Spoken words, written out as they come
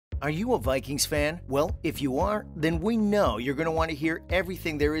Are you a Vikings fan? Well, if you are, then we know you're going to want to hear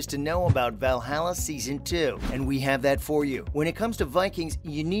everything there is to know about Valhalla Season 2, and we have that for you. When it comes to Vikings,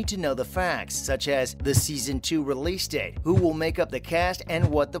 you need to know the facts, such as the Season 2 release date, who will make up the cast, and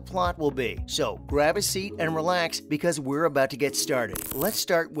what the plot will be. So grab a seat and relax, because we're about to get started. Let's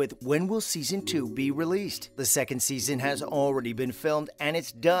start with when will Season 2 be released? The second season has already been filmed, and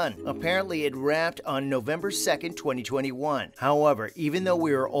it's done. Apparently, it wrapped on November 2nd, 2021. However, even though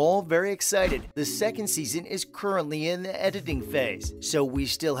we are all very excited, the second season is currently in the editing phase, so we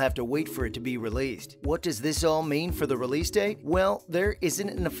still have to wait for it to be released. What does this all mean for the release date? Well, there isn't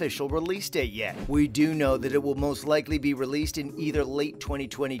an official release date yet. We do know that it will most likely be released in either late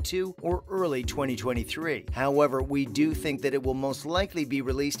 2022 or early 2023. However, we do think that it will most likely be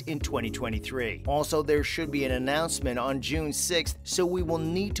released in 2023. Also, there should be an announcement on June 6th, so we will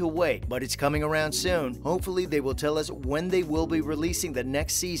need to wait, but it's coming around soon. Hopefully, they will tell us when they will be releasing the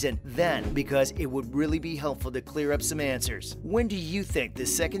next season then, because it would really be helpful to clear up some answers. When do you think the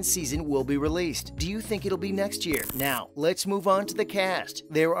second season will be released? Do you think it'll be next year? Now, let's move on to the cast.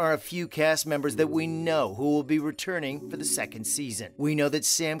 There are a few cast members that we know who will be returning for the second season. We know that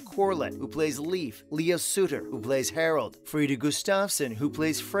Sam Corlett, who plays Leif, Leo Sutter, who plays Harold, Frida Gustafsson, who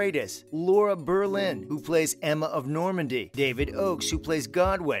plays Freydis, Laura Berlin, who plays Emma of Normandy, David Oakes, who plays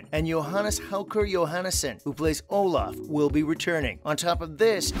Godwin, and Johannes Hauker Johannesson, who plays Olaf, will be returning. On top of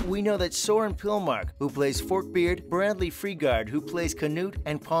this, we know that Soren Pilmark, who plays Forkbeard, Bradley Freegard, who plays Canute,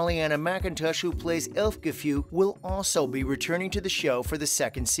 and Pollyanna McIntosh, who plays Elfgefu, will also be returning to the show for the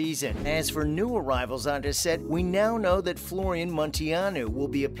second season. As for new arrivals onto set, we now know that Florian Munteanu will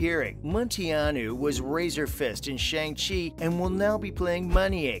be appearing. Munteanu was Razor Fist in Shang-Chi and will now be playing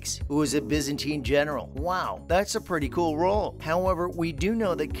Maniax, who is a Byzantine general. Wow, that's a pretty cool role. However, we do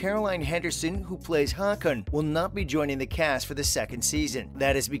know that Caroline Henderson, who plays Hakon, will not be joining the cast for the second season.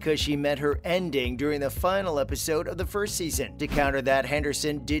 That is because she met her ending during the final episode of the first season. To counter that,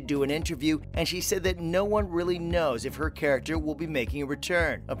 Henderson did do an interview, and she said that no one really knows if her character will be making a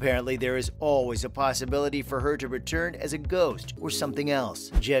return. Apparently, there is always a possibility for her to return as a ghost or something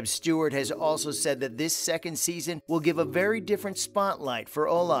else. Jeb Stewart has also said that this second season will give a very different spotlight for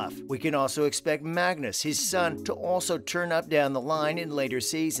Olaf. We can also expect Magnus, his son, to also turn up down the line in later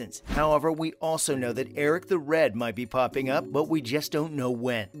seasons. However, we also know that Eric the Red might be popping up, but we just don't know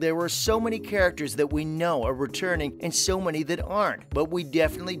when. There are so many characters that we know are returning and so many that aren't, but we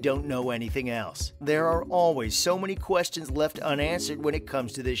definitely don't know anything else. There are always so many questions left unanswered when it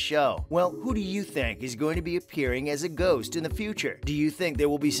comes to this show. Well, who do you think is going to be appearing as a ghost in the future? Do you think there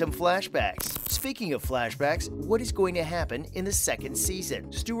will be some flashbacks? Speaking of flashbacks, what is going to happen in the second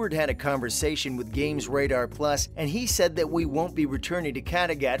season? Stewart had a conversation with Games Radar Plus, and he said that we won't be returning to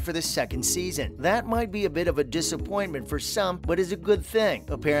Kattegat for the second season. That might be a bit of a disappointment for some, but is a good thing.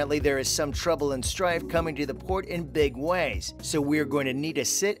 Apparently, there is some trouble and strife coming to the port in big ways, so we're going to need to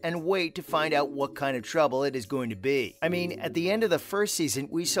sit and wait to find out what kind of trouble it is going to be. I mean, at the end of the first season,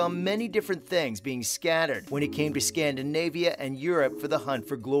 we saw many different things being scattered when it came to Scandinavia and Europe for the hunt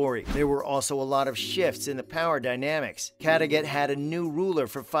for glory. There were also a lot of shifts in the power dynamics. Kattegat had a new ruler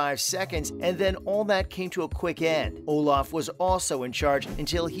for 5 seconds, and then all that came to a quick end. Olaf was also in charge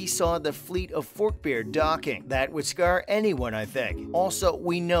until he saw the fleet of Forkbeard docking. That would scar anyone, I think. Also,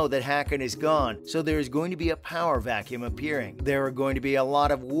 we know that Hakon is gone, so there is going to be a power vacuum appearing. There are going to be a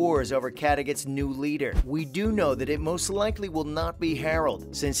lot of wars over Kattegat's new leader. We do know that it most likely will not be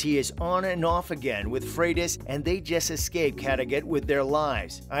Harold, since he is on and off again with Freydis, and they just escaped Kattegat with their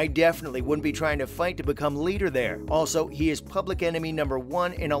lives. I definitely wouldn't be trying to fight to become leader there. Also, he is public enemy number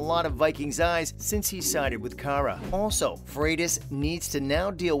 1 in a lot of Vikings' eyes since he sided with Kara. Also, Freydis needs to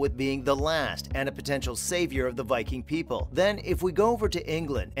now deal with being the last and a potential savior of the Viking people. Then, if we go over to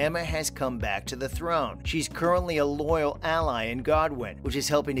England, Emma has come back to the throne. She's currently a loyal ally in Godwin, which is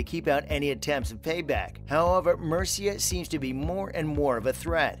helping to keep out any attempts of payback. However, Mercia seems to be more and more of a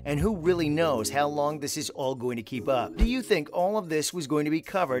threat, and who really knows how long this is all going to keep up. Do you think all of this was going to be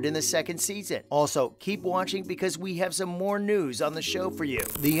covered in the second season? Also, keep watching because we have some more news on the show for you.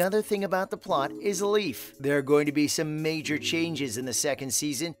 The other thing about the plot is Leif. There are going to be some major changes in the second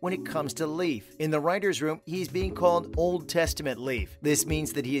season when it comes to Leif. In the writer's room, he's being called Old Testament Leif. This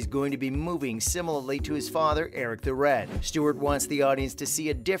means that he is going to be moving similarly to his father, Eric the Red. Stewart wants the audience to see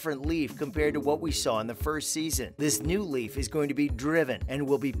a different Leif compared to what we saw in the first season. This new Leif is going to be driven and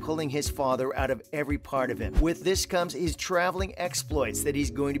will be pulling his father out of every part of him. With this comes his traveling exploits that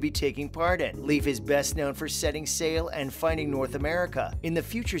he's going to be taking part confident. Leif is best known for setting sail and finding North America. In the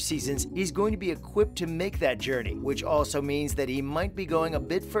future seasons, he's going to be equipped to make that journey, which also means that he might be going a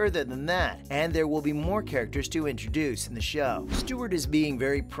bit further than that, and there will be more characters to introduce in the show. Stewart is being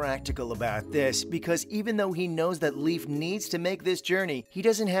very practical about this because even though he knows that Leif needs to make this journey, he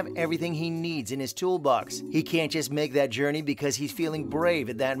doesn't have everything he needs in his toolbox. He can't just make that journey because he's feeling brave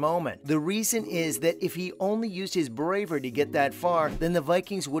at that moment. The reason is that if he only used his bravery to get that far, then the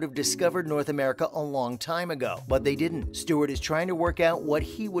Vikings would have discovered North America a long time ago, but they didn't. Stewart is trying to work out what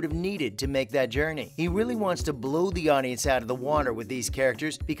he would have needed to make that journey. He really wants to blow the audience out of the water with these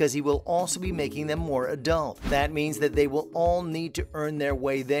characters because he will also be making them more adult. That means that they will all need to earn their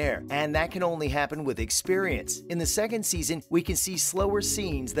way there, and that can only happen with experience. In the second season, we can see slower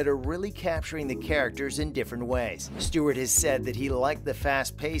scenes that are really capturing the characters in different ways. Stewart has said that he liked the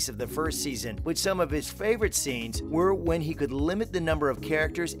fast pace of the first season, but some of his favorite scenes were when he could limit the number of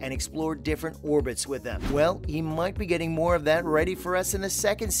characters and explore different orbits with them. Well, he might be getting more of that ready for us in the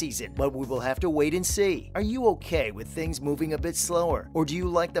second season, but we will have to wait and see. Are you okay with things moving a bit slower, or do you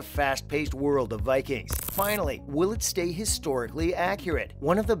like the fast-paced world of Vikings? Finally, will it stay historically accurate?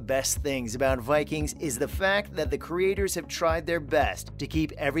 One of the best things about Vikings is the fact that the creators have tried their best to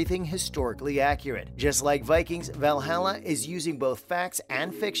keep everything historically accurate. Just like Vikings, Valhalla is using both facts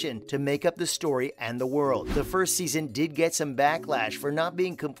and fiction to make up the story and the world. The first season did get some backlash for not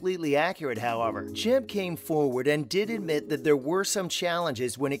being completely accurate, however. Jeb came forward and did admit that there were some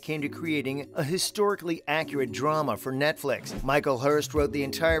challenges when it came to creating a historically accurate drama for Netflix. Michael Hurst wrote the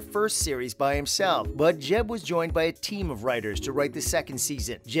entire first series by himself, but Jeb was joined by a team of writers to write the second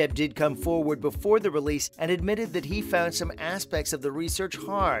season. Jeb did come forward before the release and admitted that he found some aspects of the research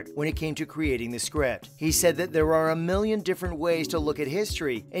hard when it came to creating the script. He said that there are a million different ways to look at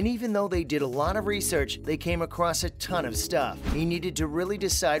history, and even though they did a lot of research, they came across a ton of stuff. He needed to really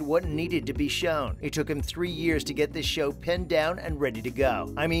decide what needed to be shown. It took him 3 years to get this show pinned down and ready to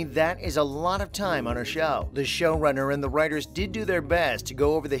go. I mean, that is a lot of time on a show. The showrunner and the writers did do their best to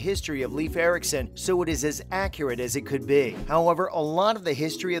go over the history of Leif Erikson so it is as accurate as it could be. However, a lot of the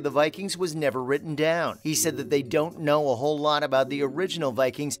history of the Vikings was never written down. He said that they don't know a whole lot about the original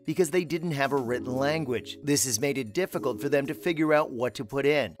Vikings because they didn't have a written language. This has made it difficult for them to figure out what to put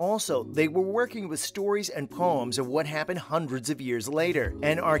in. Also, they were working with stories and poems of what happened hundreds of years later,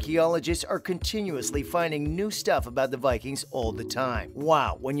 and archaeologists are continuously finding new stuff about the Vikings all the time.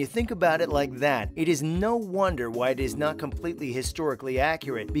 Wow, when you think about it like that, it is no wonder why it is not completely historically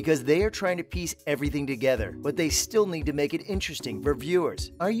accurate, because they are trying to piece everything together, but they still need to make it interesting for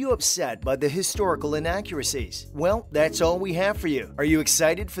viewers. Are you upset by the historical inaccuracies? Well, that's all we have for you. Are you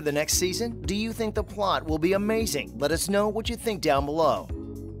excited for the next season? Do you think the plot will be amazing? Let us know what you think down below.